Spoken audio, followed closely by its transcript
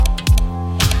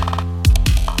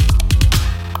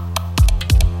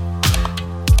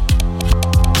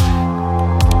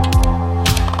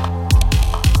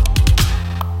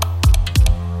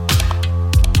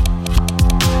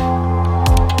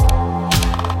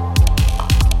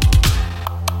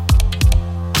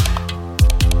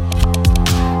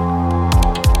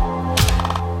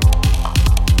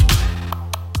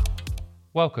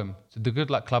Welcome to the Good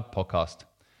Luck Club podcast.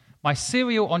 My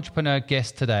serial entrepreneur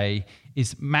guest today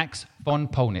is Max von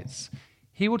Polnitz.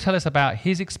 He will tell us about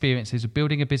his experiences of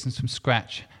building a business from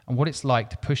scratch and what it's like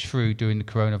to push through during the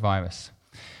coronavirus.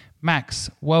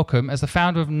 Max, welcome. As the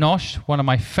founder of Nosh, one of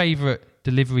my favorite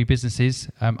delivery businesses,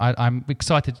 I'm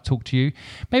excited to talk to you.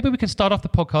 Maybe we can start off the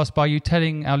podcast by you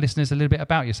telling our listeners a little bit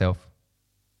about yourself.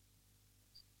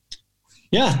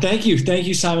 Yeah, thank you. Thank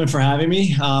you, Simon, for having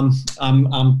me.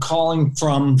 I'm calling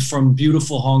from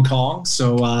beautiful Hong Kong.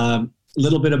 So a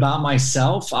little bit about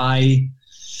myself. I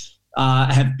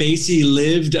have basically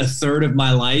lived a third of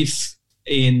my life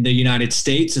in the United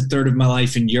States, a third of my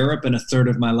life in Europe, and a third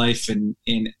of my life in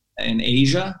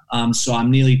Asia. So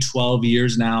I'm nearly 12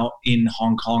 years now in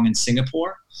Hong Kong and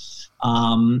Singapore.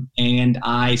 And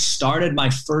I started my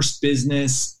first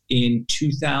business in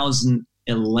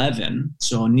 2011,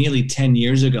 so nearly 10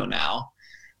 years ago now.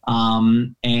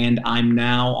 And I'm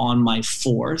now on my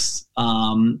fourth.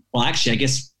 Well, actually, I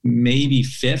guess maybe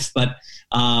fifth. But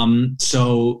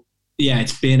so, yeah,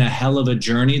 it's been a hell of a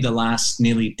journey the last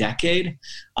nearly decade.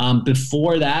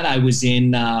 Before that, I was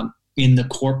in the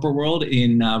corporate world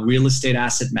in real estate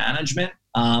asset management.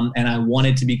 And I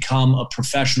wanted to become a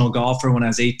professional golfer when I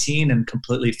was 18 and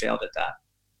completely failed at that.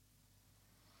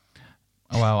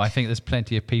 Well, I think there's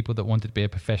plenty of people that wanted to be a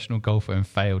professional golfer and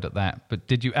failed at that. But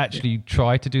did you actually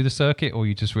try to do the circuit, or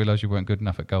you just realized you weren't good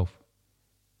enough at golf?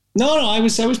 No, I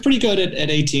was pretty good at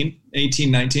 18,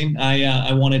 19.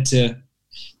 I wanted to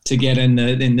get in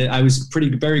the I was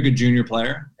very good junior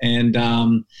player. And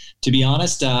to be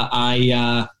honest,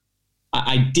 I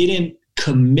didn't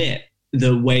commit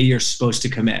the way you're supposed to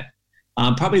commit.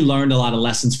 Probably learned a lot of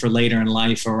lessons for later in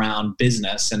life around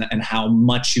business and how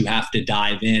much you have to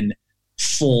dive in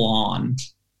full on.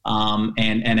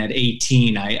 And at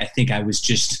 18, I think I was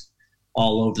just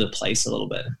all over the place a little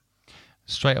bit.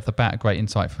 Straight off the bat, a great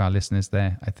insight for our listeners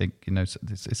there. I think,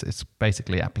 it's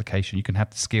basically application. You can have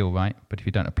the skill, right? But if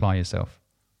you don't apply yourself.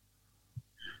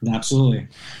 Absolutely.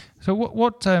 So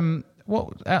what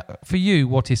for you,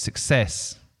 what is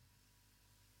success?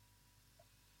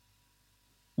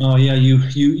 Oh yeah,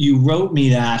 you wrote me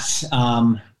that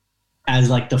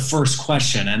as like the first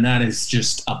question, and that is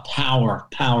just a power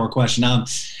question. To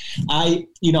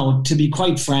be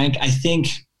quite frank, I think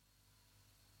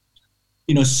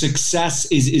success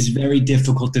is very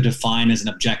difficult to define as an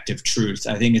objective truth.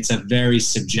 I think it's a very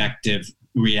subjective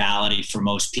reality for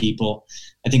most people.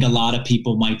 I think a lot of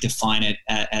people might define it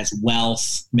as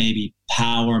wealth, maybe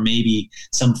power, maybe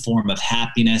some form of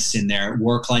happiness in their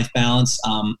work-life balance.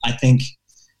 I think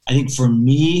for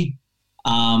me,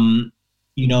 I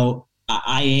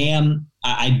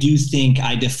do think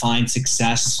I define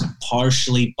success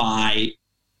partially by,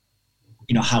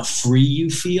 how free you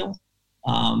feel,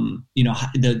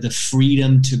 the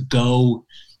freedom to go,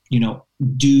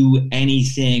 do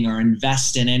anything or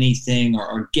invest in anything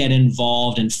or get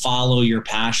involved and follow your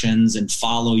passions and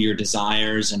follow your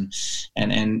desires. And so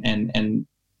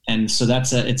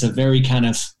it's a very kind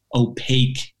of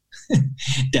opaque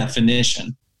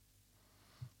definition.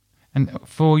 And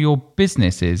for your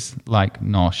businesses like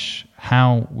Nosh,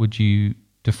 how would you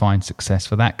define success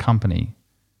for that company?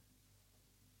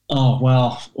 Oh,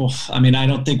 well, I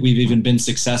don't think we've even been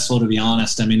successful, to be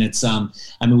honest.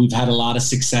 We've had a lot of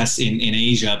success in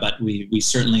Asia, but we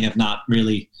certainly have not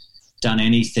really done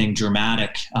anything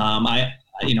dramatic.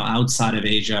 Outside of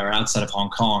Asia or outside of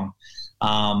Hong Kong.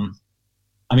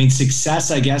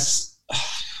 Success, I guess,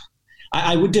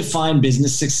 I would define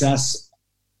business success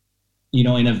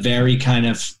in a very kind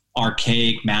of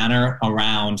archaic manner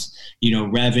around,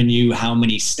 revenue, how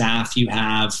many staff you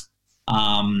have,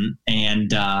 and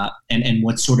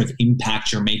what sort of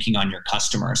impact you're making on your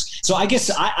customers. So I guess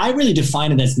I really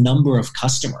define it as number of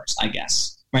customers, I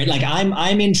guess, right? Like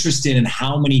I'm interested in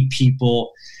how many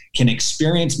people can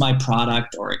experience my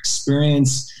product or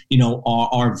experience,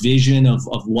 our vision of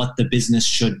what the business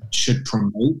should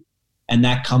promote. And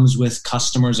that comes with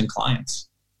customers and clients.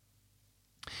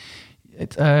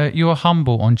 You're a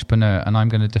humble entrepreneur, and I'm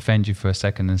going to defend you for a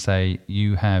second and say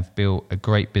you have built a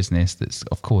great business that's,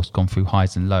 of course, gone through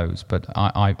highs and lows. But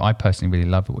I personally really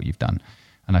love what you've done,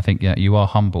 and I think you are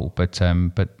humble. But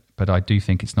I do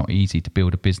think it's not easy to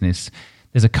build a business.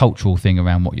 There's a cultural thing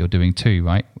around what you're doing too,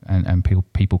 right? And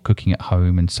people cooking at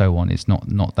home and so on. It's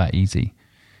not that easy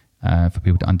for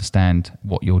people to understand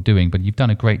what you're doing. But you've done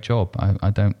a great job.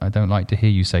 I don't like to hear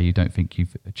you say you don't think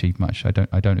you've achieved much. I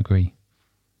don't agree.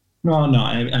 No.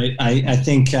 I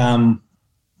think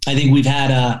we've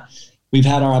had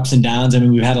our ups and downs.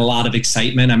 We've had a lot of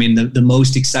excitement. The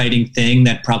most exciting thing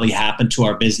that probably happened to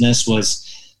our business was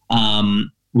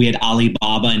we had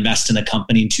Alibaba invest in the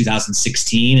company in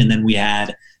 2016, and then we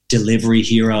had Delivery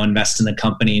Hero invest in the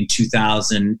company in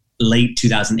late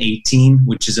 2018,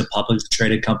 which is a publicly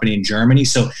traded company in Germany.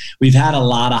 So we've had a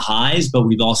lot of highs, but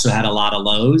we've also had a lot of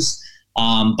lows.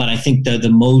 But I think the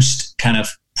most kind of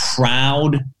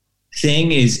proud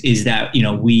thing is that, you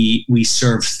know, we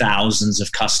serve thousands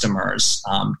of customers.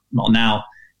 Now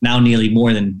nearly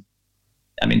more than,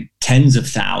 tens of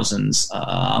thousands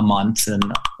a month and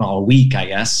a week, I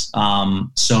guess.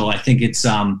 So I think it's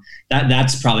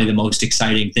that's probably the most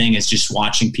exciting thing, is just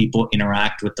watching people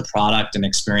interact with the product and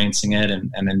experiencing it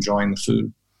and enjoying the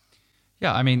food.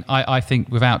 Yeah, I think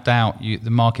without doubt, the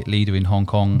market leader in Hong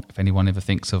Kong, if anyone ever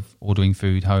thinks of ordering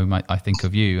food home, I think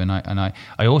of you. And I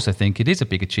also think it is a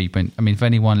big achievement. For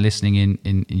anyone listening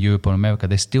in Europe or America,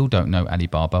 they still don't know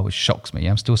Alibaba, which shocks me.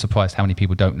 I'm still surprised how many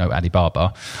people don't know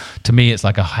Alibaba. To me, it's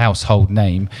like a household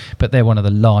name, but they're one of the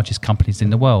largest companies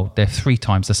in the world. They're 3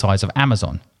 times the size of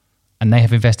Amazon, and they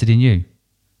have invested in you.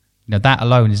 That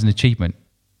alone is an achievement.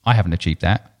 I haven't achieved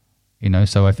that.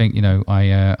 So I think,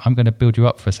 I'm going to build you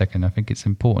up for a second. I think it's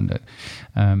important that,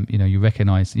 you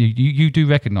recognize, you do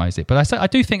recognize it. But I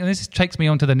do think, and this takes me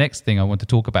on to the next thing I want to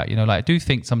talk about, I do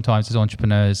think sometimes as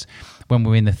entrepreneurs, when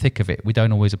we're in the thick of it, we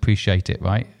don't always appreciate it,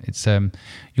 right? It's,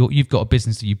 you've got a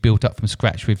business that you built up from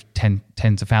scratch with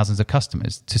tens of thousands of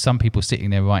customers. To some people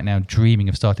sitting there right now dreaming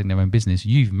of starting their own business,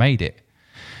 you've made it.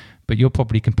 But you're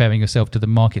probably comparing yourself to the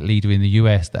market leader in the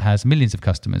US that has millions of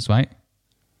customers, right?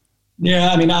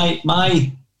 Yeah,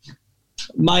 my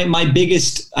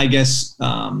biggest, I guess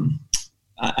flaw,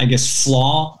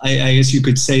 I guess you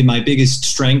could say my biggest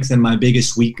strength and my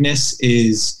biggest weakness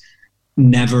is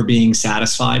never being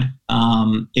satisfied.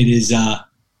 It is a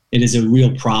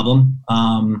real problem,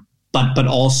 but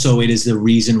also it is the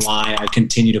reason why I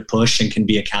continue to push and can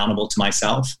be accountable to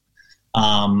myself.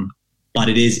 But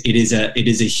it is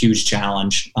a huge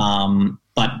challenge.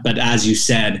 But as you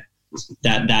said,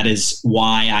 that is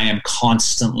why I am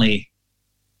constantly,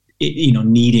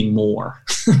 needing more,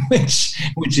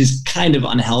 which is kind of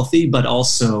unhealthy, but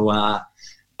also, I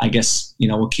guess,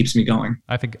 what keeps me going.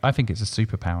 I think it's a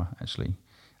superpower, actually.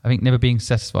 I think never being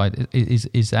satisfied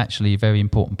is actually a very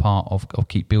important part of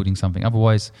keep building something.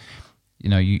 Otherwise,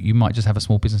 you might just have a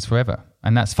small business forever,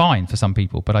 and that's fine for some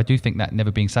people. But I do think that never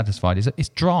being satisfied it's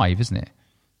drive, isn't it?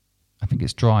 I think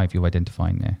it's drive you're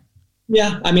identifying there.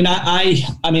 Yeah,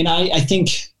 I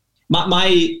think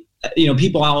my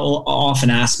people often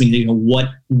ask me,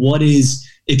 what is,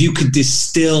 if you could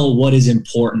distill what is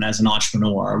important as an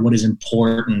entrepreneur, what is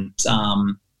important,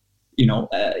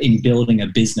 in building a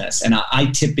business, and I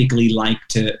typically like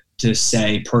to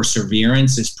say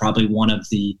perseverance is probably one of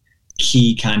the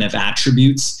key kind of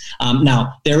attributes.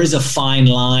 Now there is a fine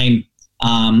line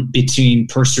between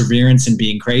perseverance and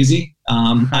being crazy.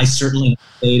 I certainly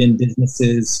stayed in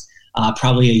businesses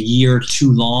probably a year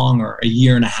too long or a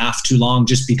year and a half too long,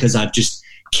 just because I've just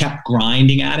kept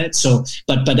grinding at it. So,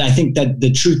 but I think that the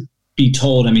truth be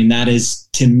told, that is,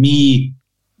 to me,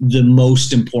 the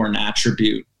most important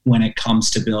attribute when it comes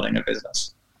to building a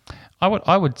business.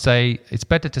 I would say it's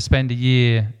better to spend a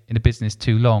year in a business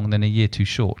too long than a year too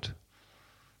short.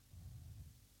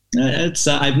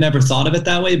 I've never thought of it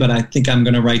that way, but I think I'm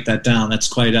going to write that down. That's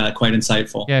quite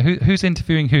insightful. Yeah, who's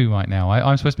interviewing who right now?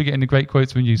 I'm supposed to be getting the great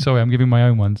quotes from you. Sorry, I'm giving my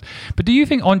own ones. But do you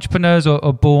think entrepreneurs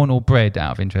are born or bred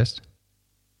out of interest?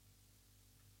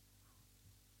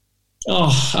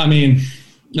 Oh,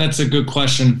 that's a good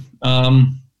question. I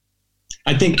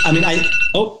think,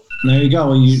 there you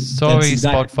go. Sorry,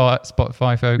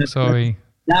 Spotify folks, sorry.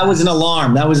 That was an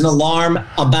alarm. That was an alarm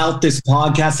about this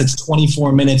podcast that's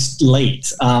 24 minutes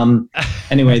late.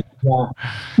 Anyway.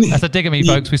 That's a dig at me,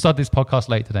 folks. We started this podcast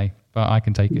late today, but I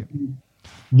can take it.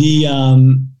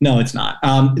 No, it's not.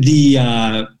 I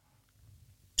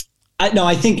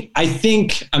think,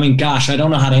 gosh, I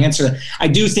don't know how to answer that. I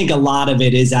do think a lot of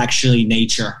it is actually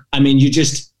nature.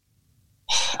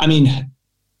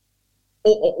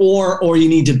 Or you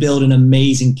need to build an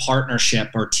amazing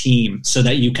partnership or team so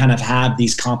that you kind of have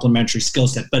these complementary skill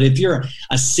sets. But if you're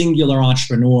a singular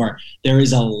entrepreneur, there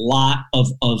is a lot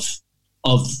of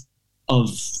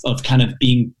kind of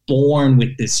being born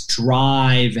with this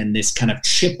drive and this kind of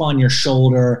chip on your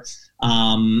shoulder,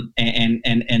 and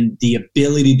the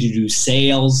ability to do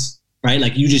sales, right?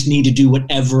 Like you just need to do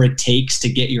whatever it takes to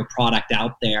get your product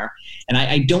out there. And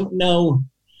I don't know.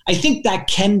 I think that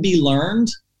can be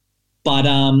learned. But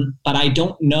I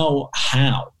don't know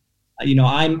how.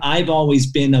 I've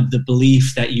always been of the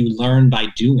belief that you learn by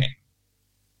doing.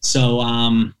 So,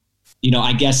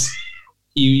 I guess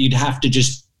you'd have to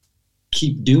just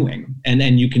keep doing, and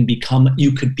then you could become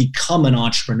an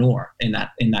entrepreneur in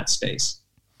that space.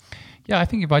 Yeah, I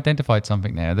think you've identified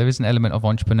something there. There is an element of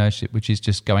entrepreneurship, which is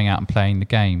just going out and playing the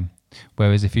game.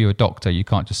 Whereas if you're a doctor, you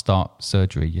can't just start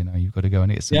surgery, you've got to go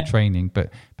and get some training.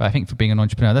 But I think for being an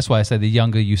entrepreneur, that's why I say the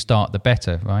younger you start, the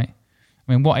better, right?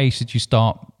 I mean, what age did you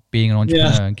start being an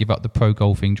entrepreneur and give up the pro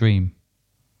golfing dream?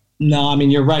 No, I mean,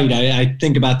 you're right. I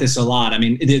think about this a lot. I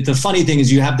mean, the funny thing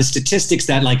is you have the statistics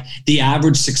that like the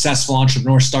average successful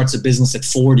entrepreneur starts a business at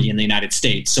 40 in the United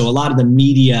States. So a lot of the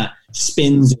media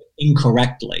spins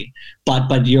incorrectly.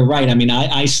 But you're right. I mean,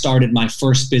 I started my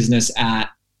first business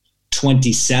at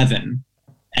 27.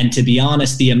 And to be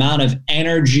honest, the amount of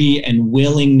energy and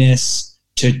willingness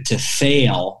to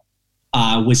fail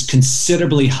was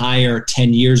considerably higher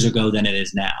 10 years ago than it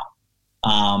is now.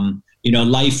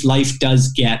 Life does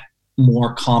get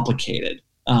more complicated.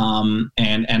 And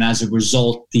as a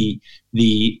result,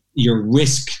 your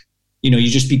risk, you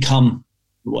just become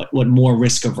what more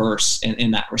risk averse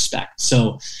in that respect.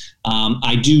 So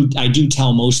I do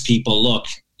tell most people, look,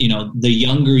 the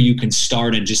younger you can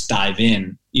start and just dive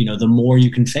in, the more you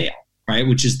can fail, right?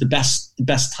 Which is the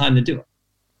best time to do it.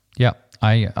 Yeah.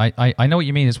 I know what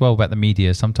you mean as well about the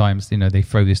media. Sometimes, they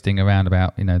throw this thing around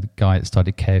about, the guy that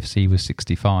started KFC was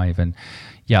 65 and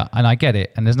I get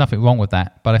it. And there's nothing wrong with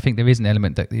that. But I think there is an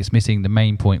element that is missing the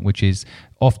main point, which is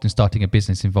often starting a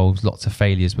business involves lots of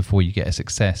failures before you get a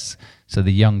success. So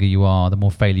the younger you are, the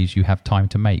more failures you have time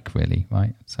to make, really,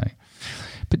 right? So,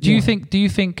 but do you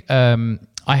think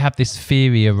I have this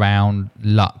theory around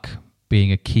luck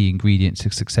being a key ingredient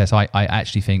to success? I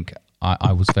actually think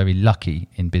I was very lucky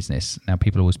in business. Now,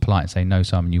 people are always polite and say, no,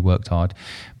 Simon, you worked hard.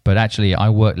 But actually, I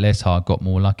worked less hard, got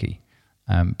more lucky.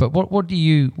 But what do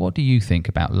you think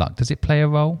about luck? Does it play a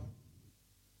role?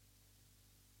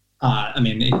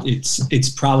 It's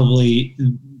probably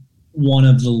one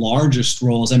of the largest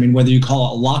roles. I mean, whether you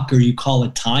call it luck or you call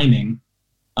it timing,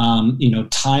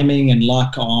 timing and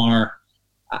luck are,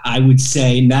 I would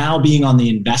say now being on the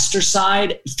investor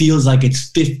side, feels like it's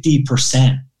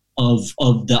 50%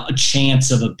 of the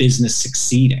chance of a business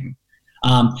succeeding.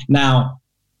 Now,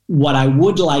 what I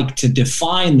would like to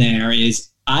define there is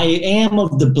I am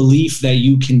of the belief that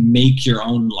you can make your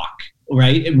own luck,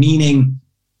 right? Meaning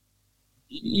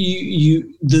if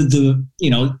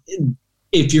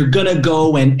you're going to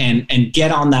go and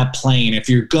get on that plane, if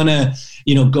you're going to,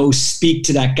 go speak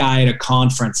to that guy at a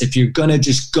conference, if you're going to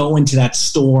just go into that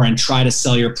store and try to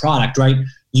sell your product, right?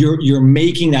 You're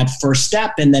making that first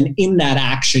step. And then in that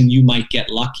action, you might get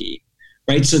lucky,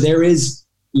 right? So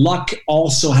luck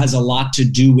also has a lot to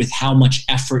do with how much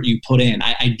effort you put in.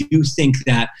 I do think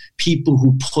that people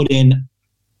who put in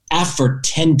effort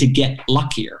tend to get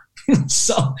luckier.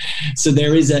 So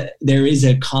there is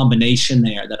a combination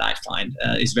there that I find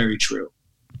is very true.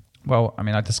 Well, I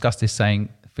mean, I discussed this saying,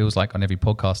 it feels like on every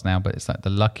podcast now, but it's like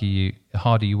the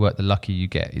harder you work, the luckier you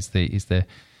get is the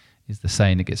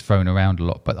saying that gets thrown around a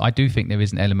lot. But I do think there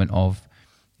is an element of,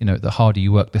 the harder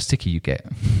you work, the sicker you get.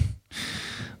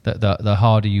 The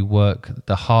harder you work,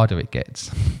 the harder it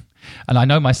gets. And I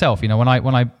know myself, when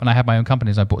I had my own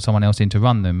companies, I brought someone else in to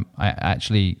run them. I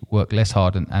actually worked less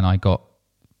hard and I got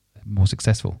more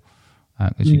successful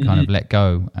because you kind of let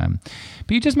go. But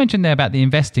you just mentioned there about the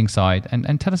investing side,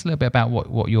 and tell us a little bit about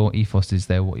what your ethos is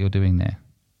there, what you're doing there.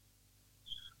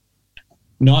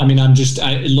 No, I mean, I've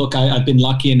been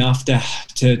lucky enough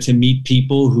to meet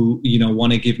people who,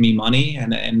 want to give me money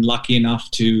and lucky enough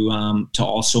to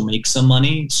also make some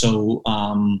money. So,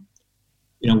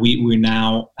 we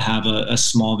now have a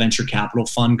small venture capital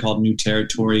fund called New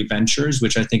Territory Ventures,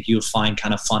 which I think you'll find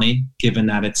kind of funny, given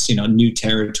that it's, New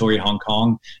Territory Hong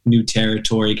Kong, New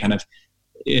Territory kind of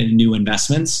new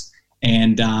investments.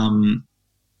 And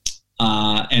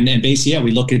basically,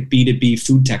 we look at B2B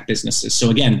food tech businesses. So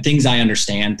again, things I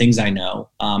understand, things I know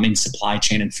in supply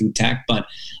chain and food tech, but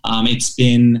it's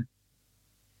been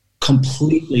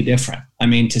completely different. I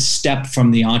mean, to step from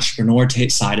the entrepreneur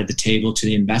side of the table to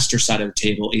the investor side of the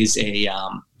table is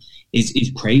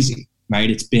crazy, right?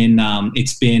 It's been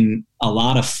a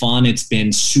lot of fun. It's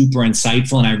been super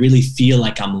insightful, and I really feel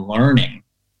like I'm learning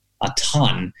a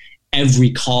ton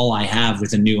every call I have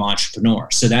with a new entrepreneur.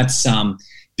 So that's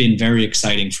been very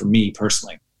exciting for me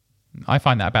personally. I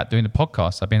find that about doing the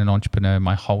podcast. I've been an entrepreneur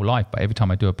my whole life, but every time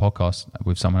I do a podcast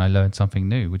with someone, I learn something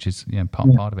new, which is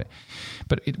part of it.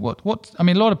 But a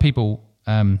lot of people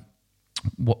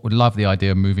would love the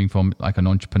idea of moving from like an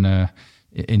entrepreneur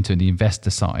into the investor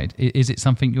side. Is it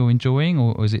something you're enjoying,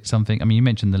 or is it something? I mean, you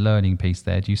mentioned the learning piece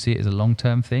there. Do you see it as a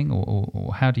long-term thing,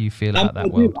 or how do you feel about that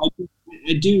world?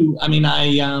 I do.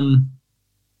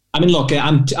 Look,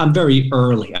 I'm very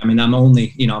early. I mean, I'm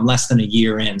only, I'm less than a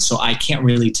year in, so I can't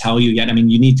really tell you yet. I mean,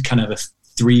 you need kind of a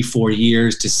 3-4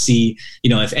 years to see,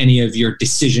 if any of your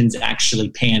decisions actually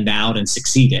panned out and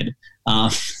succeeded.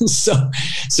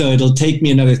 So it'll take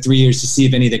me another 3 years to see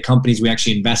if any of the companies we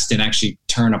actually invest in actually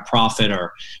turn a profit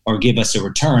or give us a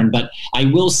return. But I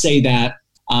will say that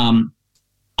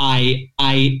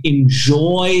I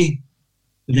enjoy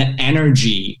the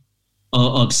energy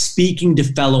of speaking to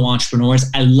fellow entrepreneurs.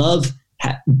 I love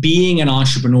being an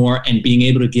entrepreneur and being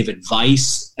able to give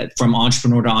advice from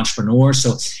entrepreneur to entrepreneur.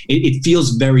 So it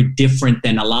feels very different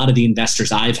than a lot of the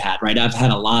investors I've had, right? I've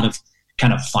had a lot of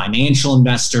kind of financial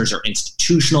investors or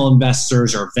institutional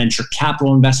investors or venture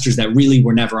capital investors that really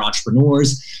were never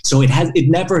entrepreneurs. So it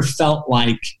never felt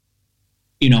like,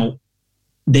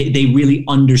 they really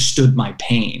understood my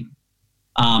pain.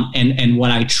 And what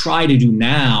I try to do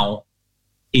now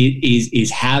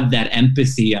is have that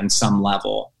empathy on some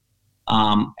level,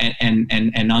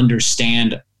 and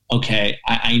understand, okay,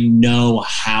 I know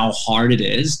how hard it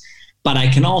is, but I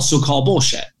can also call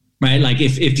bullshit. Right? Like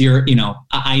if you're,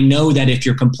 I know that if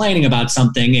you're complaining about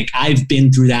something, like I've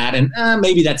been through that and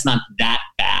maybe that's not that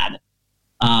bad.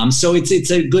 So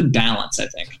it's a good balance, I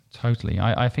think. Totally.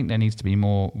 I think there needs to be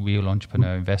more real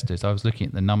entrepreneur investors. I was looking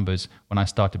at the numbers when I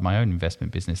started my own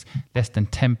investment business. Less than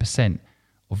 10%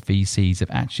 of VCs have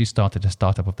actually started a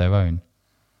startup of their own.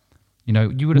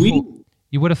 You would have thought...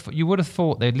 You would have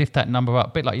thought they'd lift that number up,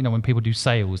 a bit like when people do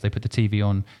sales, they put the TV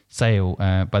on sale,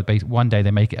 but one day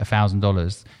they make it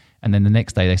 $1,000, and then the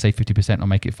next day they say 50% or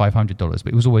make it $500, but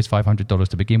it was always $500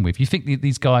 to begin with. You think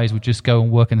these guys would just go and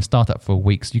work in a startup for a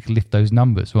week so you can lift those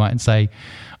numbers, right? And say,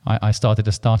 I started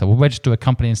a startup, or register a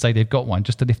company and say they've got one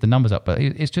just to lift the numbers up. But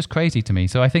it's just crazy to me.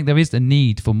 So I think there is a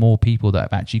need for more people that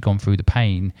have actually gone through the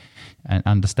pain and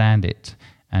understand it.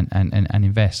 And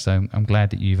invest. So I'm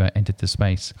glad that you've entered the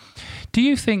space. Do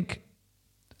you think,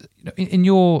 in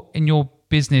your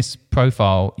business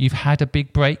profile, you've had a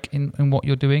big break in what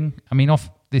you're doing? I mean, off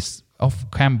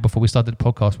cam before we started the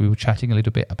podcast, we were chatting a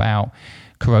little bit about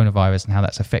coronavirus and how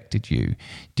that's affected you.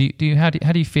 How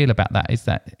do you feel about that? Is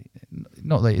that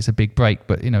not that it's a big break,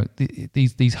 but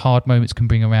these hard moments can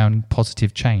bring around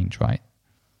positive change, right?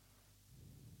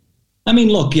 I mean,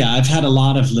 look, yeah, I've had a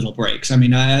lot of little breaks. I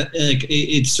mean,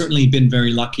 it's certainly been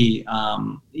very lucky,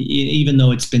 even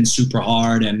though it's been super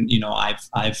hard. And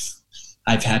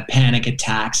I've had panic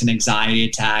attacks and anxiety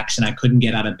attacks, and I couldn't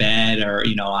get out of bed, or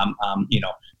I'm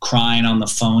crying on the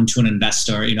phone to an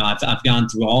investor. I've gone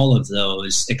through all of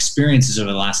those experiences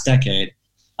over the last decade.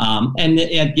 And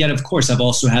yet, of course, I've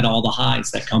also had all the highs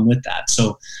that come with that.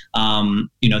 So,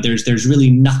 there's really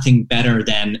nothing better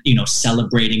than,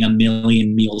 celebrating 1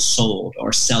 million meals sold,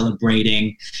 or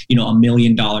celebrating, $1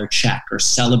 million check, or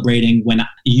celebrating when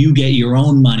you get your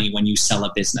own money when you sell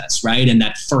a business, right? And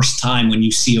that first time when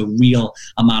you see a real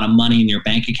amount of money in your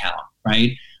bank account,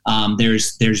 right?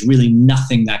 There's really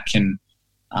nothing that can,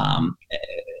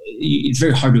 it's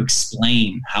very hard to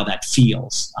explain how that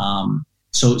feels.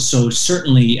 So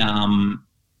certainly,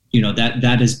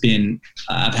 that has been,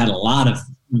 I've had a lot of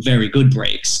very good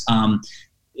breaks.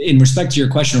 In respect to your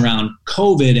question around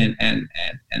COVID and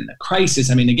the crisis,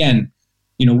 I mean, again,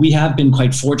 we have been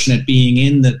quite fortunate being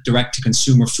in the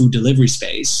direct-to-consumer food delivery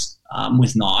space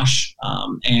with Nosh,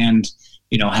 and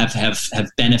have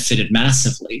benefited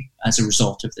massively as a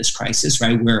result of this crisis.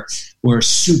 Right, we're a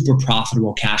super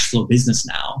profitable cash flow business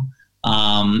now,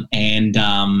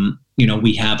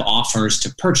 we have offers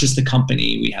to purchase the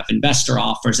company. We have investor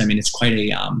offers. I mean, it's quite a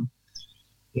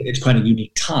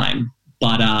unique time.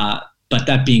 But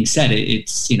that being said,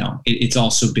 it's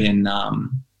also been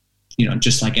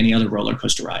just like any other roller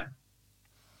coaster ride.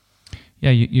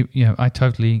 Yeah, I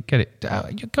totally get it.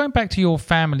 Going back to your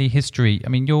family history, I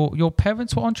mean, your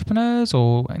parents were entrepreneurs,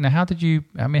 or how did you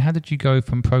go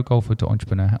from pro golfer to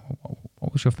entrepreneur?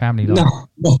 What was your family like?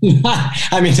 No,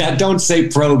 I mean, don't say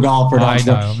pro golfer. I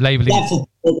know, I'm labeling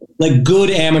like good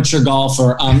amateur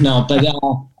golfer. No, but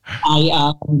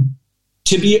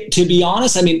to be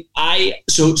honest, I mean,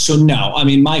 no. I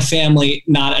mean, my family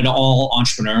not at all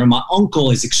entrepreneur. My uncle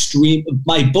is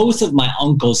both of my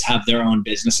uncles have their own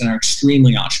business and are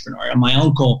extremely entrepreneurial. My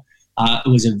uncle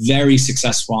was a very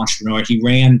successful entrepreneur. He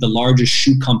ran the largest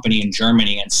shoe company in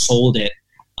Germany and sold it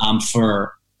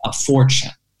for a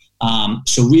fortune.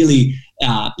 So really,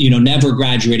 never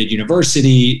graduated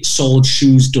university, sold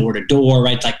shoes door to door,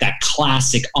 right? Like that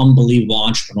classic, unbelievable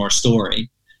entrepreneur story.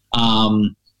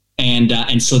 And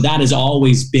so that has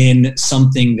always been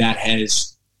something that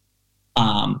has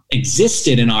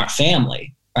existed in our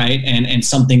family, right? And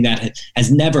something that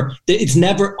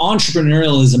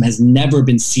entrepreneurialism has never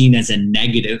been seen as a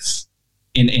negative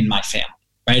in my family,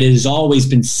 right? It has always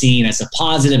been seen as a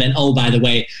positive, and oh, by the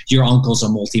way, your uncle's a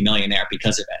multimillionaire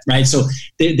because of it, right? So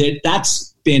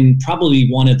that's been probably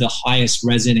one of the highest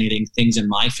resonating things in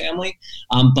my family.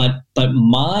 But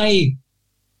my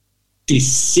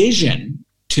decision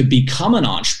to become an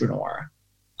entrepreneur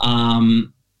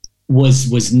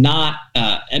was not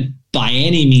by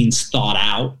any means thought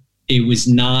out. It was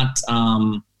not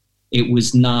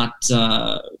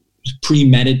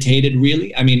premeditated,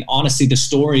 really. I mean, honestly, the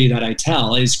story that I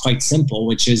tell is quite simple,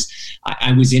 which is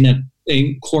I was in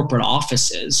corporate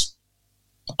offices.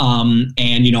 And,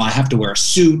 I have to wear a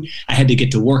suit. I had to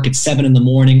get to work at 7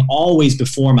 a.m, always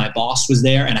before my boss was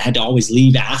there. And I had to always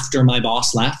leave after my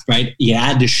boss left, right? You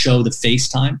had to show the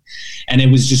FaceTime. And it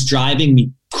was just driving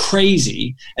me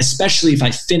crazy, especially if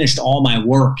I finished all my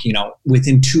work,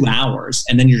 within 2 hours.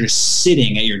 And then you're just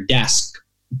sitting at your desk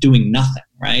doing nothing,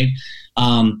 right?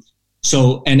 And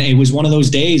it was one of those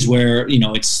days where,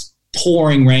 it's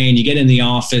pouring rain, you get in the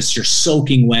office, you're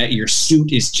soaking wet, your suit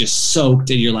is just soaked,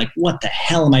 and you're like, what the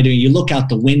hell am I doing? You look out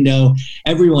the window,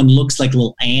 everyone looks like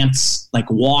little ants, like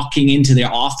walking into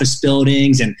their office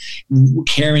buildings and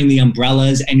carrying the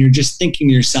umbrellas, and you're just thinking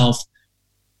to yourself,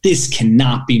 this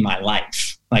cannot be my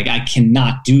life. Like, I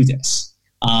cannot do this.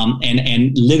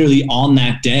 And literally on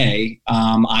that day,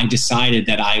 I decided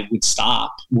that I would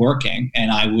stop working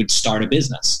and I would start a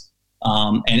business.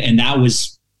 And that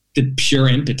was the pure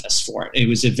impetus for it. It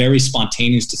was a very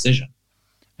spontaneous decision.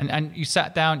 And you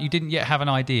sat down, you didn't yet have an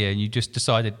idea, and you just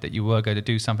decided that you were going to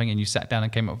do something, and you sat down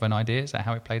and came up with an idea. Is that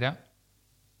how it played out?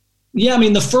 Yeah, I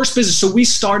mean, the first business. So we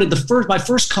started my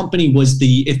first company was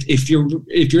if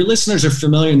your listeners are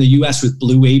familiar in the U.S. with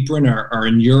Blue Apron or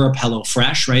in Europe,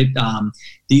 HelloFresh, right?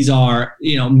 These are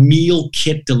meal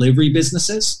kit delivery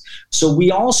businesses. So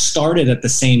we all started at the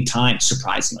same time,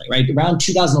 surprisingly, right? Around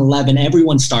 2011,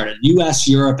 everyone started, U.S.,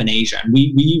 Europe, and Asia, and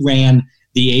we ran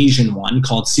the Asian one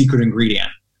called Secret Ingredient.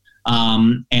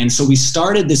 And so we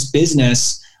started this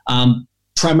business.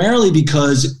 Primarily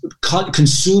because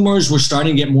consumers were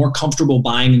starting to get more comfortable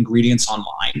buying ingredients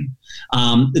online.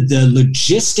 The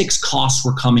logistics costs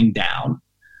were coming down.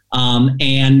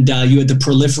 And you had the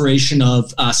proliferation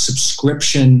of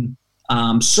subscription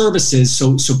services.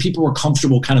 So people were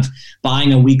comfortable kind of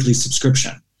buying a weekly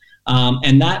subscription.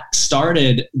 And that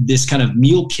started this kind of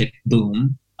meal kit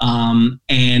boom.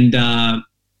 And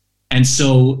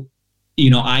so,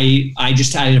 I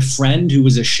just had a friend who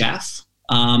was a chef.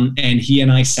 And he and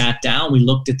I sat down, we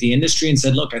looked at the industry and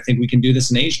said, look, I think we can do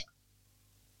this in Asia.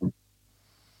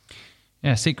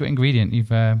 Yeah, Secret Ingredient. You've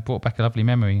brought back a lovely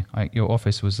memory. Your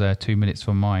office was 2 minutes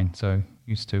from mine. So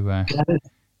used to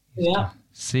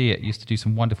see it, used to do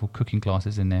some wonderful cooking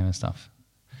classes in there and stuff.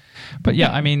 But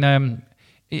yeah, I mean,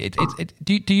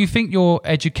 do you think your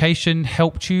education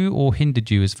helped you or hindered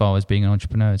you as far as being an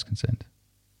entrepreneur is concerned?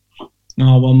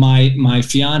 Oh, well, my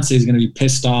fiance is going to be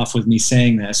pissed off with me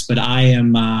saying this, but I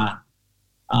am,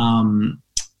 I'm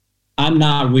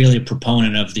not really a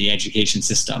proponent of the education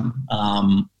system.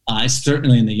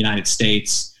 Certainly in the United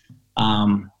States,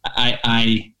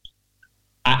 I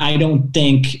don't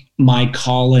think my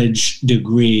college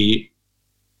degree,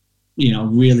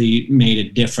 really made a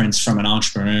difference from an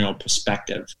entrepreneurial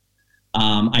perspective.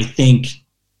 I think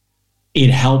it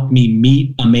helped me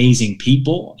meet amazing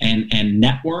people and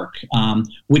network,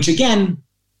 which again,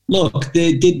 look,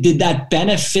 did that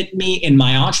benefit me in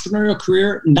my entrepreneurial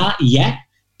career? Not yet,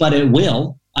 but it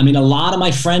will. I mean, a lot of my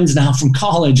friends now from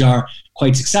college are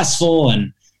quite successful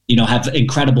and, have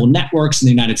incredible networks in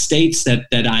the United States that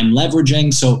I'm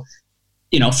leveraging. So,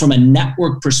 from a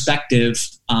network perspective,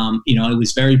 it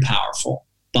was very powerful.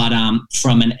 But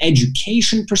from an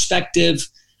education perspective,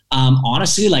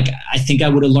 honestly, I think I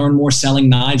would have learned more selling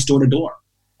knives door to door,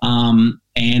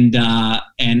 and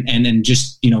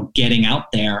just getting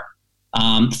out there.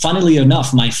 Funnily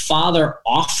enough, my father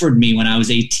offered me when I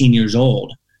was 18 years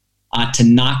old to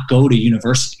not go to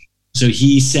university. So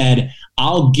he said,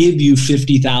 "I'll give you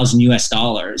 $50,000 US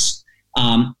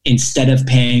instead of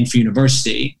paying for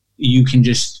university. You can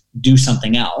just do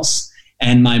something else."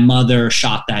 And my mother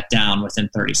shot that down within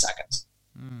 30 seconds.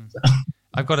 So.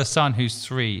 I've got a son who's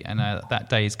 3, and that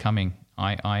day is coming.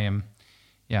 I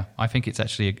think it's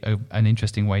actually an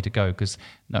interesting way to go, because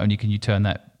not only can you turn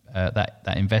that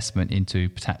investment into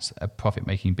perhaps a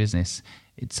profit-making business,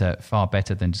 it's far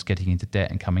better than just getting into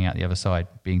debt and coming out the other side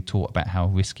being taught about how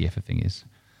risky everything is.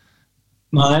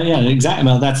 Well, yeah, exactly.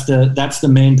 Well, that's the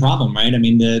main problem, right? I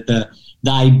mean, the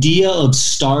idea of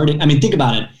starting. I mean, think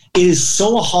about it. It is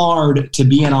so hard to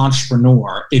be an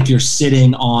entrepreneur if you're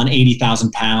sitting on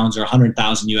 80,000 pounds or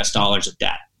 $100,000 US of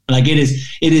debt. Like it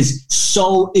is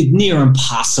so near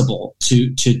impossible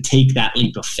to take that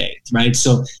leap of faith, right?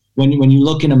 So when you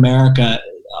look in America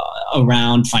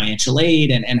around financial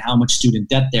aid and how much student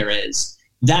debt there is,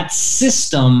 that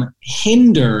system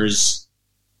hinders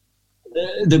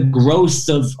the growth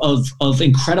of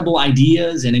incredible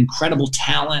ideas and incredible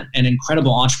talent and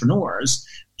incredible entrepreneurs,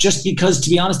 just because, to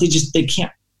be honest, they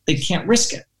can't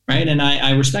risk it, right? And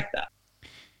I respect that.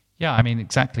 Yeah, I mean,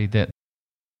 exactly that.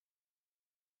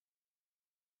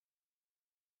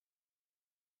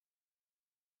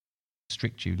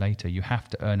 Restrict you later. You have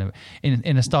to earn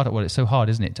in a startup world. It's so hard,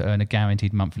 isn't it, to earn a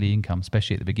guaranteed monthly income,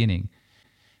 especially at the beginning.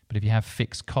 But if you have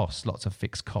fixed costs, lots of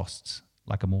fixed costs,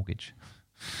 like a mortgage,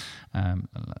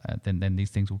 then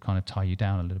these things will kind of tie you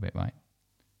down a little bit, right?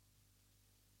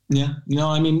 Yeah,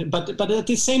 I mean, but at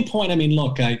the same point, I mean,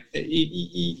 look,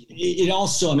 it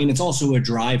also, I mean, it's also a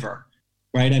driver,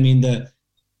 right? I mean,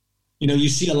 you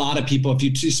see a lot of people, if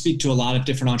you speak to a lot of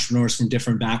different entrepreneurs from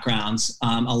different backgrounds,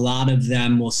 a lot of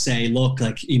them will say, look,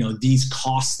 like, these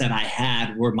costs that I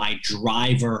had were my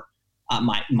driver,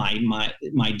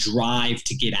 my drive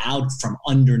to get out from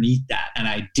underneath that. And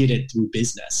I did it through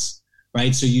business,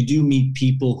 right? So you do meet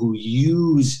people who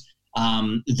use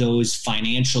those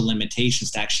financial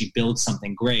limitations to actually build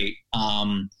something great,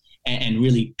 and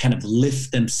really kind of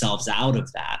lift themselves out of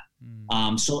that.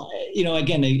 So,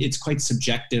 again, it's quite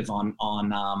subjective on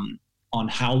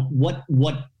how,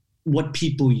 what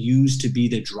people use to be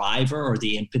the driver or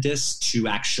the impetus to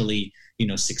actually,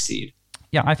 succeed.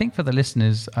 Yeah, I think for the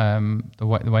listeners, the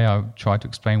way I try to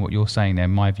explain what you're saying there,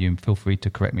 in my view, and feel free to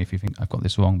correct me if you think I've got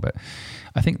this wrong, but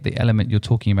I think the element you're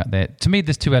talking about there, to me,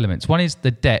 there's two elements. One is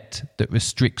the debt that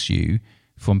restricts you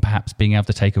from perhaps being able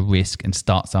to take a risk and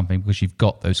start something because you've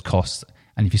got those costs.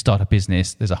 And if you start a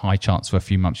business, there's a high chance for a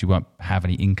few months you won't have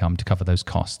any income to cover those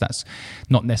costs. That's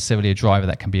not necessarily a driver,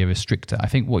 that can be a restrictor. I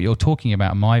think what you're talking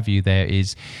about, in my view, there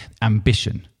is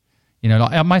ambition.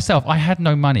 Like myself, I had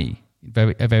no money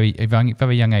at a very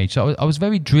young age. So I was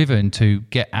very driven to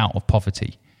get out of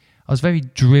poverty. I was very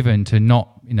driven to not,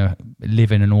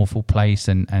 live in an awful place,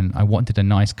 and I wanted a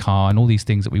nice car and all these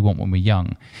things that we want when we're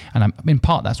young. And in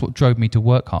part, that's what drove me to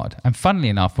work hard. And funnily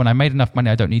enough, when I made enough money,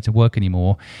 I don't need to work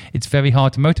anymore. It's very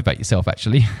hard to motivate yourself,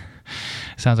 actually.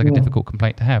 Sounds like a difficult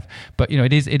complaint to have, but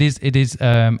it is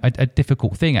a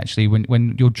difficult thing, actually,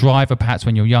 when your driver, perhaps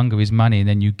when you're younger, is money, and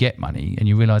then you get money and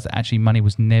you realize that actually money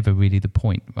was never really the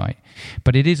point, right?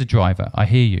 But it is a driver. I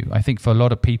hear you. I think for a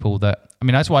lot of people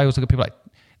that's why I also get people like,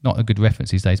 not a good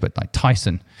reference these days, but like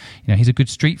Tyson, he's a good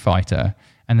street fighter,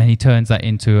 and then he turns that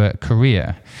into a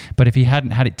career. But if he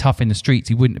hadn't had it tough in the streets,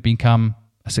 he wouldn't have become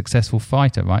a successful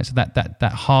fighter, right? So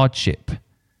that hardship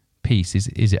piece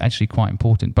is actually quite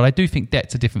important. But I do think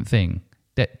debt's a different thing.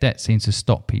 Debt seems to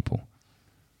stop people.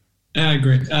 I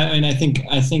agree. I think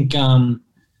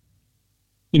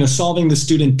solving the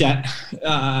student debt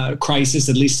crisis,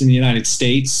 at least in the United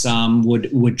States,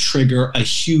 would trigger a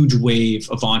huge wave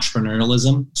of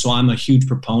entrepreneurialism. So I'm a huge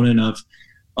proponent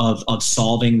of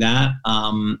solving that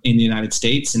in the United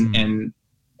States, and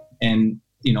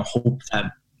hope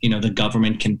that the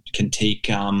government can take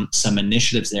some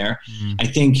initiatives there. I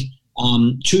think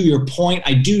to your point,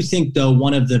 I do think, though,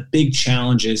 one of the big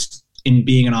challenges in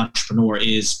being an entrepreneur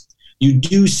is you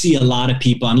do see a lot of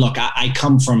people, and look, I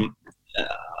come from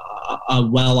a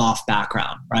well-off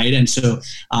background, right? And so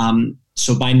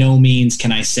by no means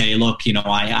can I say, look,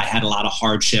 I had a lot of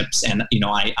hardships, and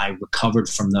I recovered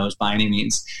from those by any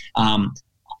means.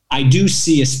 I do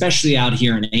see, especially out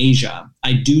here in Asia,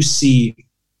 I do see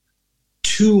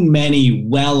too many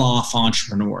well-off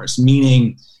entrepreneurs,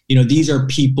 meaning, these are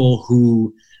people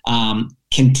who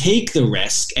can take the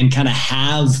risk and kind of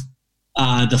have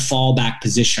the fallback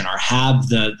position, or have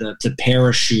the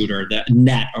parachute or the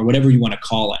net, or whatever you want to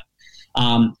call it.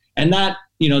 And that,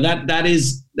 that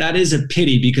is a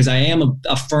pity, because I am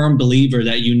a firm believer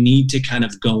that you need to kind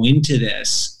of go into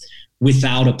this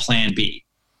without a plan B.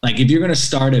 Like, if you're going to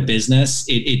start a business,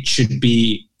 it should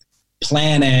be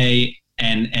plan A,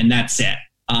 and that's it.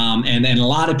 And a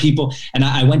lot of people, and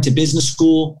I went to business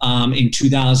school in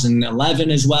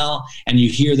 2011 as well. And you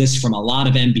hear this from a lot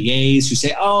of MBAs who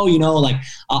say,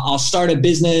 I'll start a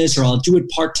business, or I'll do it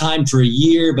part-time for a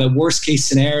year, but worst case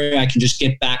scenario, I can just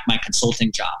get back my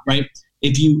consulting job, right?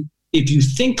 If you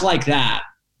think like that,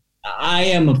 I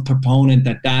am a proponent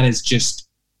that is just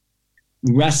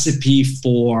recipe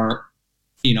for,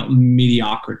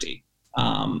 mediocrity.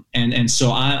 And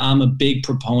so I'm a big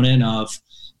proponent of,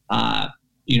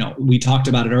 we talked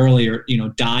about it earlier,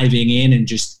 diving in and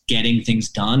just getting things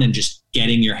done and just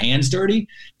getting your hands dirty.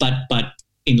 But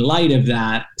in light of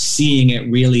that, seeing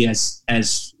it really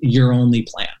as your only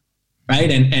plan, right?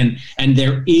 And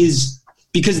there is,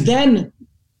 because then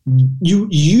you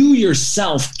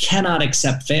yourself cannot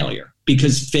accept failure,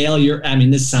 because failure, I mean,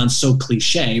 this sounds so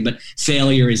cliche, but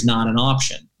failure is not an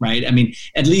option, right? I mean,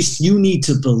 at least you need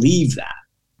to believe that.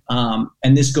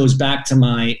 And this goes back to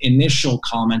my initial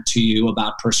comment to you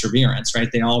about perseverance, right?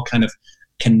 They all kind of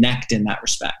connect in that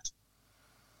respect.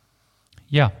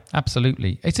 Yeah,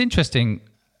 absolutely. It's interesting.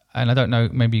 And I don't know,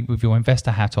 maybe with your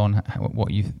investor hat on,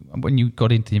 when you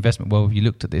got into the investment world, you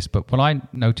looked at this. But what I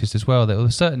noticed as well, there were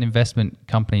certain investment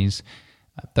companies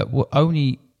that will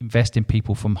only invest in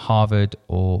people from Harvard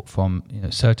or from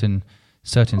certain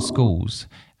schools.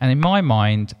 And in my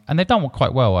mind, and they've done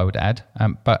quite well, I would add.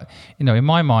 But in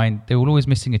my mind, they were always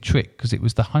missing a trick, because it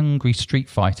was the hungry street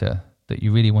fighter that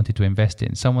you really wanted to invest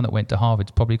in. Someone that went to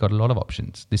Harvard's probably got a lot of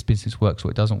options. This business works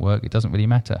or it doesn't work. It doesn't really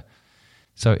matter.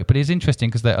 So, but it's interesting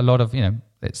because there are a lot of,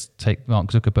 let's take Mark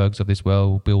Zuckerberg's of this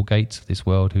world, Bill Gates of this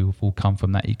world, who have all come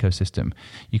from that ecosystem.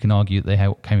 You can argue that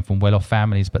they came from well-off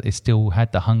families, but they still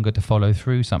had the hunger to follow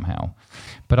through somehow.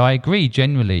 But I agree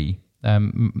generally,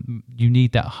 you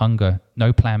need that hunger.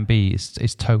 No plan B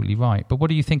is totally right. But what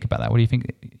do you think about that? What do you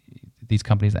think these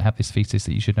companies that have this thesis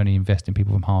that you should only invest in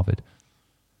people from Harvard?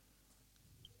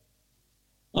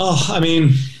 Oh, I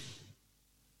mean,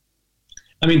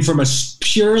 from a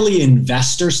purely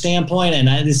investor standpoint, and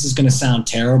this is going to sound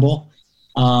terrible,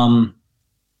 I'll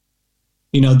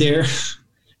give you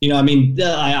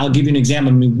an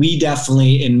example. I mean, we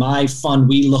definitely, in my fund,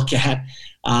 we look at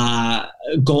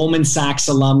Goldman Sachs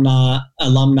alumni,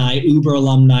 Uber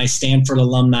alumni, Stanford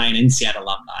alumni, and INSEAD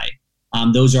alumni.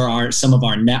 Those are some of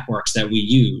our networks that we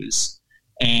use.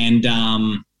 And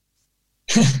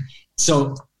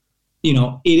so,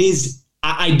 it is,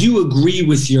 I do agree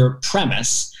with your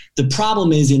premise. The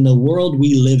problem is, in the world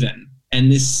we live in,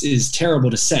 and this is terrible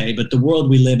to say, but the world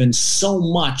we live in, so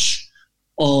much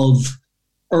of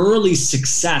early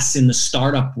success in the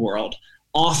startup world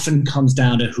often comes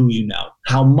down to who you know,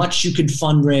 how much you could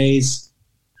fundraise,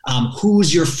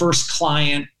 who's your first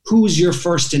client, who's your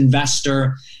first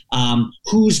investor,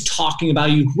 who's talking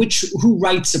about you, who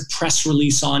writes a press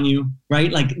release on you,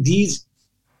 right? Like these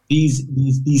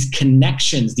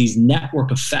connections, these network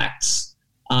effects,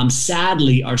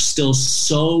 sadly, are still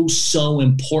so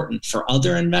important for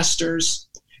other investors,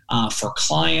 for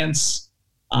clients,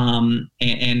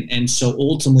 and so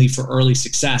ultimately for early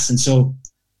success. And so,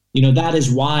 that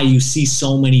is why you see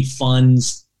so many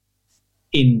funds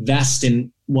invest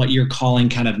in what you're calling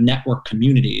kind of network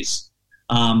communities,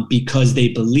 because they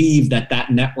believe that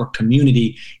network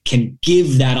community can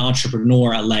give that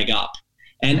entrepreneur a leg up.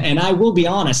 And I will be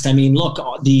honest. I mean, look,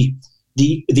 the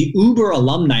Uber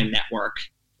alumni network,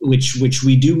 which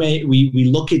we do we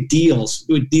look at deals.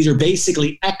 These are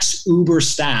basically ex-Uber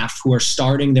staff who are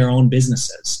starting their own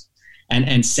businesses,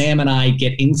 and Sam and I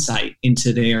get insight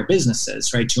into their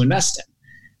businesses, right, to invest in.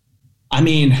 I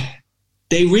mean,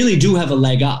 they really do have a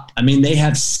leg up. I mean, they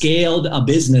have scaled a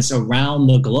business around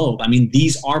the globe. I mean,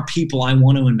 these are people I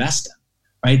want to invest in,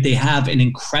 right? They have an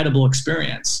incredible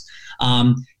experience.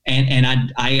 And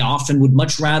I often would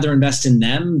much rather invest in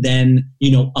them than,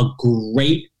 a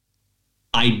great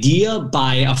idea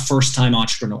by a first-time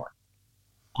entrepreneur.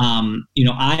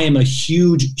 I am a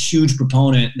huge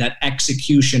proponent that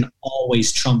execution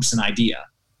always trumps an idea.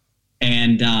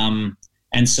 And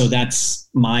so that's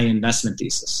my investment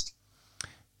thesis.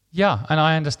 Yeah, and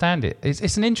I understand it.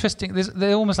 It's an interesting,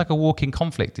 they're almost like a walking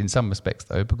conflict in some respects,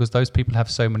 though, because those people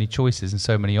have so many choices and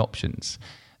so many options.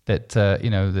 That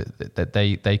that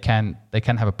they can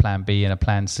have a plan B and a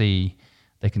plan C.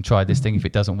 They can try this thing. If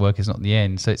it doesn't work, it's not the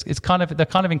end. So it's kind of, they're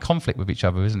kind of in conflict with each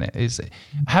other, isn't it?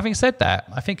 Having said that,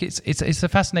 I think it's a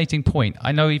fascinating point.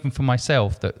 I know even for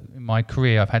myself that in my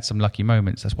career I've had some lucky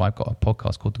moments. That's why I've got a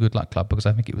podcast called The Good Luck Club, because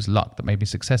I think it was luck that made me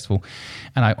successful,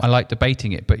 and I like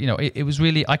debating it. But it was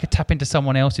really, I could tap into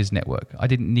someone else's network. I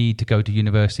didn't need to go to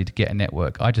university to get a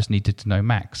network. I just needed to know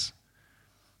Max.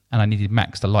 And I needed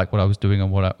Max to like what I was doing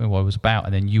and what I was about,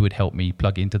 and then you would help me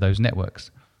plug into those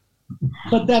networks.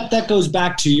 But that goes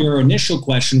back to your initial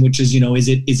question, which is,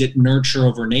 is it nurture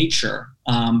over nature,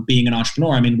 being an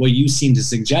entrepreneur? I mean, what you seem to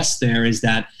suggest there is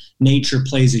that nature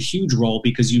plays a huge role,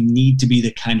 because you need to be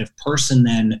the kind of person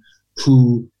then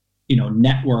who,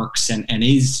 networks and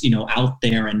is, out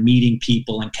there and meeting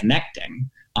people and connecting,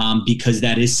 because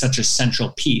that is such a central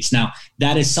piece. Now,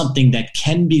 that is something that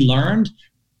can be learned,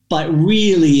 but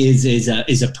really is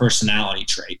a personality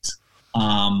trait.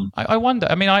 I wonder.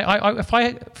 I mean, if I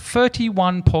had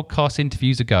 31 podcast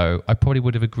interviews ago, I probably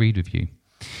would have agreed with you.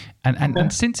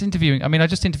 And since interviewing, I mean, I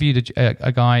just interviewed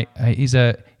a guy.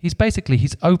 He's basically,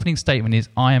 his opening statement is,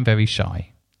 "I am very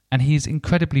shy," and he's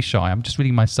incredibly shy. I'm just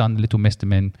reading my son, the Little Mr.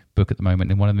 Men book at the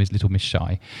moment, and one of them is Little Miss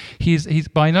Shy. He's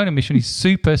by no admission, he's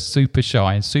super, super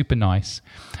shy and super nice.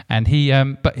 And he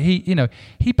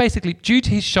basically, due to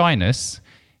his shyness,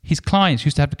 his clients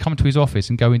used to have to come to his office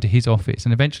and go into his office.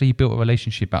 And eventually he built a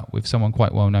relationship up with someone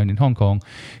quite well known in Hong Kong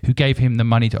who gave him the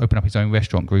money to open up his own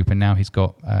restaurant group. And now he's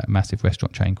got a massive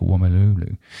restaurant chain called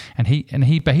Womalulu. And he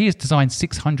has designed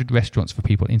 600 restaurants for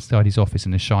people inside his office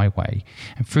in a shy way.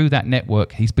 And through that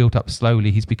network, he's built up slowly.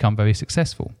 He's become very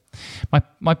successful.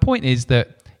 My point is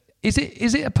that is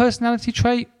it a personality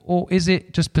trait, or is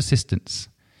it just persistence?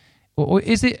 Or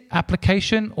is it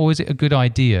application, or is it a good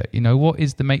idea? What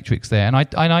is the matrix there? And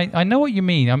I know what you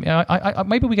mean. I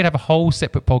maybe we could have a whole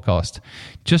separate podcast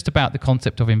just about the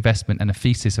concept of investment and a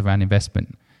thesis around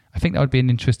investment. I think that would be an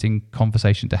interesting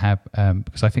conversation to have,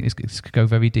 because I think this could go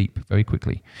very deep very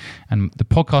quickly. And the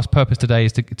podcast purpose today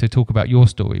is to talk about your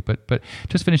story. But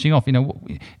just finishing off,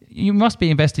 you must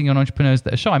be investing in entrepreneurs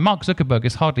that are shy. Mark Zuckerberg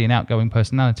is hardly an outgoing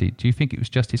personality. Do you think it was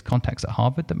just his contacts at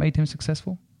Harvard that made him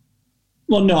successful?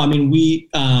 Well, no, I mean,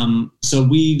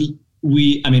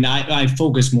 I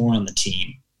focus more on the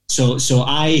team. So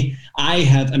I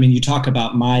have, you talk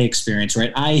about my experience,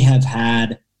 right?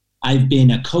 I've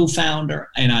been a co-founder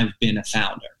and I've been a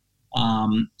founder.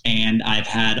 And I've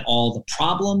had all the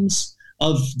problems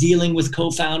of dealing with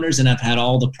co-founders, and I've had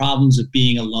all the problems of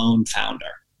being a lone founder.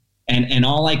 And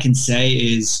all I can say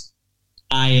is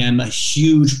I am a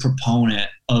huge proponent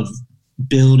of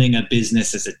building a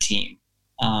business as a team.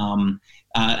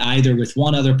 Either with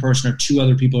one other person or two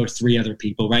other people or three other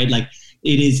people, right? Like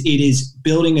it is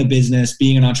building a business,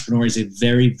 being an entrepreneur is a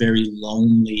very, very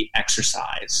lonely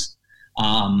exercise.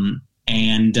 And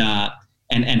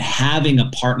having a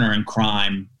partner in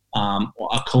crime,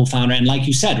 a co-founder, and like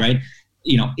you said, right,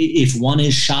 if one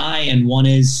is shy and one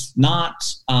is not,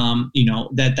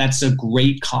 that's a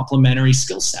great complementary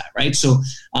skill set, right? So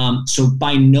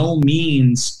by no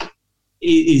means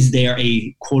is there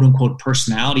a quote unquote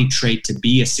personality trait to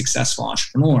be a successful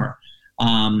entrepreneur.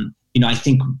 I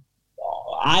think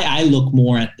I look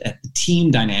more at the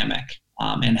team dynamic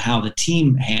and how the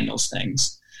team handles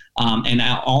things. And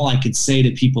all I could say to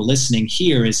people listening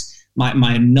here is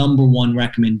my number one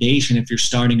recommendation if you're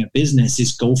starting a business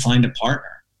is go find a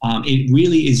partner. It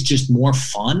really is just more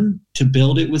fun to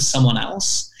build it with someone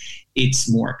else. It's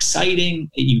more exciting.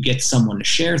 You get someone to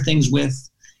share things with,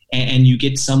 and you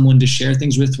get someone to share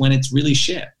things with when it's really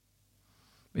shit.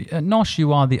 Nosh,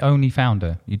 you are the only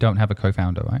founder. You don't have a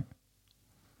co-founder, right?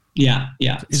 Yeah.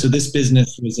 So this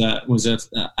business was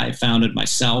I founded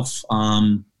myself.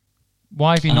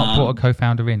 Why have you not brought a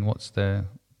co-founder in? Is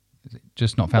it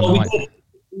just not found the right?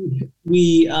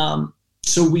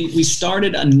 We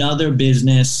started another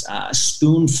business,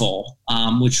 Spoonful,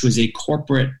 which was a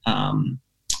corporate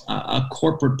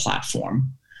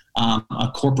platform,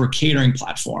 a corporate catering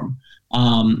platform,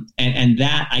 and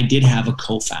that I did have a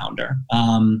co-founder,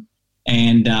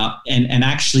 and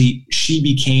actually she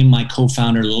became my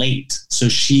co-founder late. So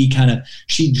she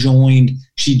joined,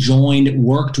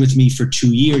 worked with me for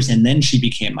 2 years, and then she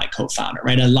became my co-founder,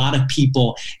 right? A lot of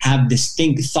people have this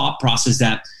thought process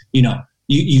that,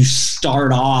 you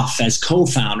start off as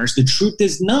co-founders. The truth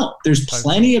is no, there's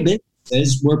plenty of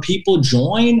businesses where people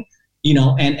join,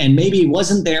 and maybe it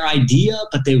wasn't their idea,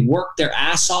 but they work their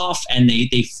ass off and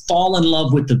they fall in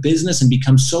love with the business and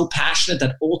become so passionate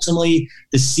that ultimately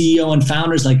the CEO and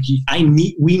founders like,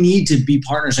 we need to be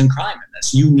partners in crime in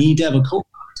this. You need to have a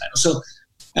co-founder title. So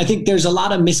I think there's a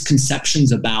lot of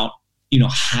misconceptions about,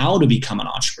 how to become an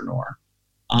entrepreneur.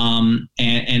 And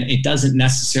it doesn't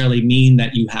necessarily mean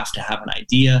that you have to have an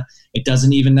idea. It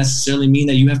doesn't even necessarily mean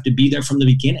that you have to be there from the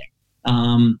beginning.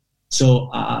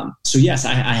 So yes,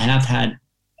 I have had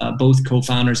both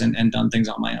co-founders and done things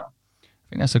on my own. I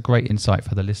think that's a great insight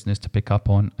for the listeners to pick up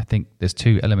on. I think there's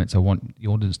two elements I want the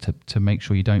audience to make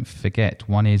sure you don't forget.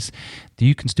 One is that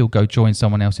you can still go join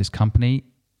someone else's company,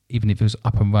 even if it was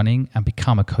up and running, and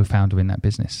become a co-founder in that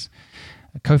business.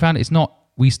 A co-founder is not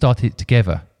we started it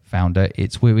together founder,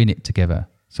 it's we're in it together.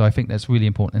 So I think that's really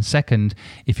important. And second,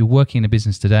 if you're working in a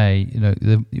business today,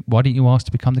 why don't you ask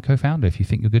to become the co-founder if you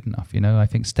think you're good enough? I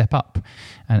think step up.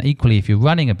 And equally, if you're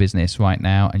running a business right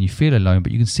now and you feel alone,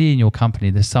 but you can see in your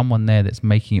company there's someone there that's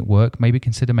making it work, maybe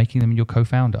consider making them your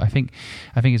co-founder. I think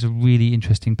it's a really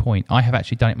interesting point. I have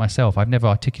actually done it myself. I've never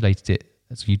articulated it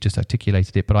as you just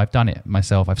articulated it, but I've done it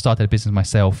myself. I've started a business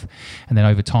myself, and then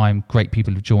over time, great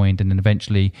people have joined, and then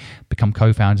eventually become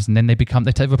co-founders, and then they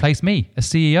replace me as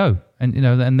CEO, and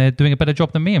and they're doing a better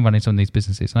job than me in running some of these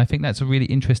businesses. And I think that's a really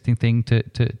interesting thing to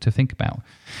think about.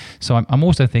 So I'm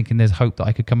also thinking there's hope that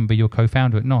I could come and be your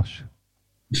co-founder at Nosh.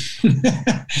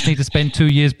 Just need to spend 2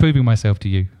 years proving myself to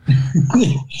you.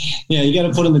 Yeah, you got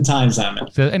to put in the time, Simon.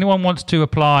 So anyone wants to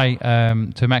apply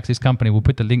to Max's company, we'll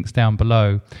put the links down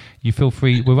below. You feel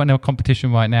free. We're running a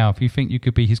competition right now. If you think you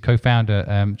could be his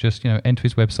co-founder, just enter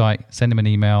his website, send him an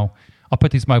email. I'll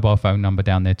put his mobile phone number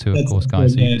down there too, of course,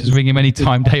 guys. So you just ring him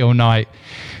anytime, day or night.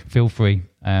 Feel free.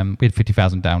 We had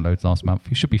 50,000 downloads last month.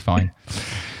 You should be fine.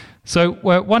 So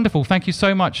wonderful. Thank you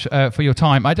so much for your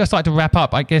time. I'd just like to wrap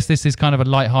up. I guess this is kind of a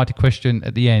light-hearted question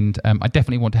at the end. I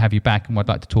definitely want to have you back, and I'd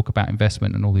like to talk about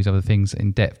investment and all these other things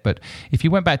in depth. But if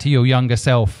you went back to your younger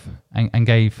self and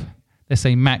gave, let's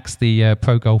say, Max, the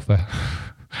pro golfer,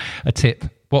 a tip,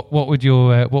 what would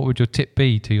your tip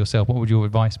be to yourself? What would your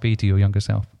advice be to your younger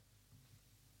self?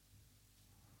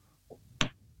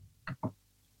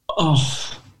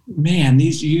 Oh man,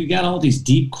 you got all these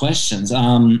deep questions.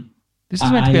 This is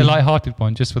meant to be a light-hearted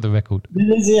one, just for the record.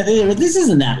 This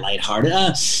isn't that lighthearted.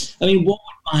 I mean,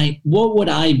 what would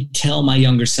I tell my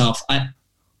younger self?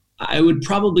 I would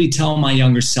probably tell my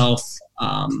younger self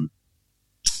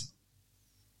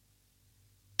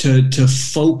to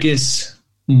focus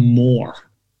more.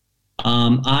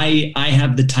 I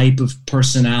have the type of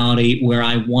personality where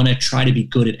I want to try to be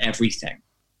good at everything,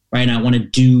 right? And I want to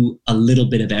do a little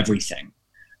bit of everything.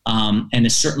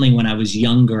 And certainly when I was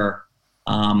younger,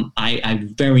 I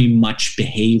very much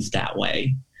behaved that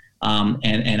way.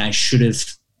 And I should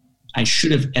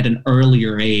have at an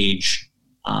earlier age,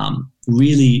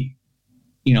 really,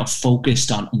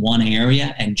 focused on one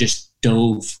area and just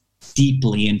dove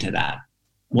deeply into that,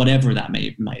 whatever that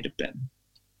might have been.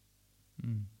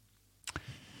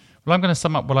 Well, I'm going to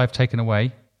sum up what I've taken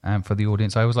away for the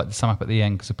audience. I always like to sum up at the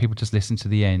end, because if people just listen to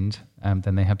the end,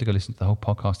 then they have to go listen to the whole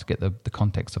podcast to get the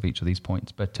context of each of these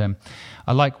points. But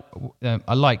I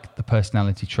like the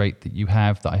personality trait that you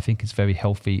have that I think is very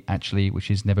healthy, actually,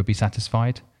 which is never be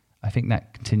satisfied. I think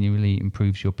that continually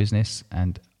improves your business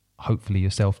and hopefully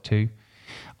yourself too.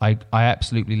 I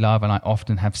absolutely love, and I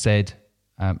often have said,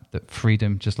 that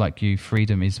freedom, just like you,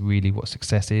 freedom is really what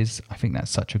success is. I think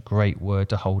that's such a great word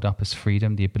to hold up as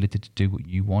freedom, the ability to do what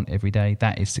you want every day.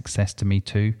 That is success to me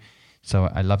too.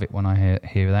 So I love it when I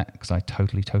hear that, because I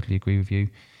totally agree with you.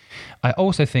 I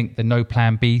also think the no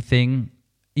plan B thing,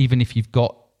 even if you've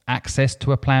got access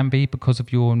to a plan B because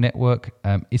of your network,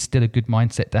 it's still a good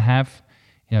mindset to have.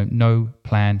 No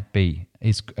plan B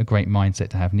is a great mindset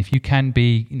to have. And if you can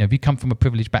be, if you come from a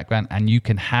privileged background and you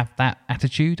can have that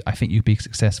attitude, I think you'd be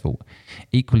successful.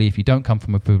 Equally, if you don't come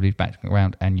from a privileged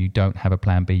background and you don't have a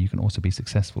plan B, you can also be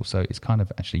successful. So it's kind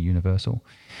of actually universal.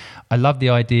 I love the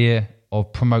idea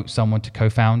of promote someone to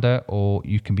co-founder, or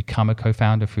you can become a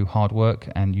co-founder through hard work,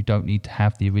 and you don't need to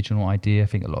have the original idea. I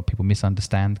think a lot of people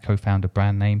misunderstand the co-founder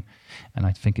brand name, and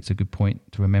I think it's a good point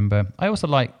to remember. I also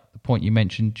like the point you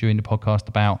mentioned during the podcast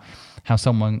about how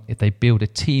someone, if they build a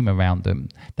team around them,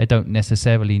 they don't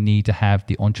necessarily need to have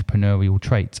the entrepreneurial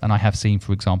traits. And I have seen,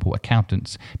 for example,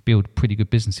 accountants build pretty good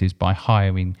businesses by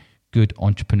hiring good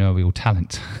entrepreneurial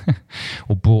talent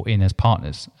or brought in as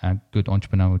partners, good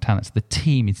entrepreneurial talent. So the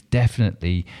team is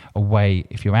definitely a way,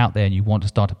 if you're out there and you want to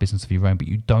start a business of your own, but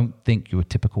you don't think you're a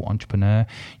typical entrepreneur,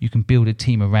 you can build a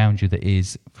team around you that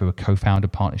is through a co-founder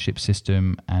partnership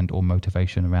system and or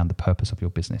motivation around the purpose of your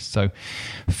business. So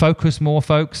focus more,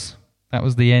 folks. That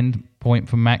was the end point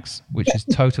from Max, which is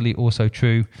totally also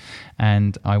true.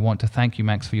 And I want to thank you,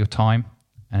 Max, for your time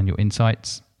and your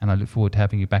insights. And I look forward to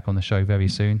having you back on the show very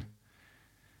soon.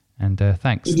 And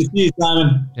thanks. Good to see you,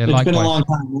 Simon. Yeah, it's been a long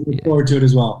time. I look forward to it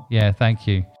as well. Yeah, thank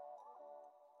you.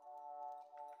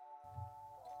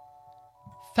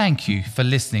 Thank you for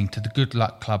listening to the Good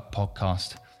Luck Club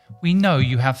podcast. We know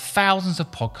you have thousands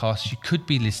of podcasts you could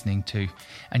be listening to,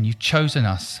 and you've chosen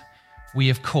us.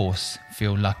 We, of course,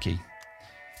 feel lucky.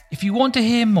 If you want to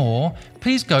hear more,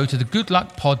 please go to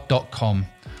thegoodluckpod.com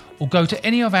or go to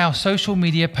any of our social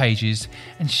media pages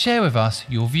and share with us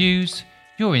your views,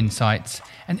 your insights,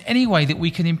 and any way that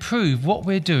we can improve what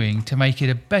we're doing to make it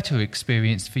a better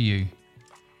experience for you.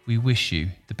 We wish you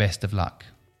the best of luck.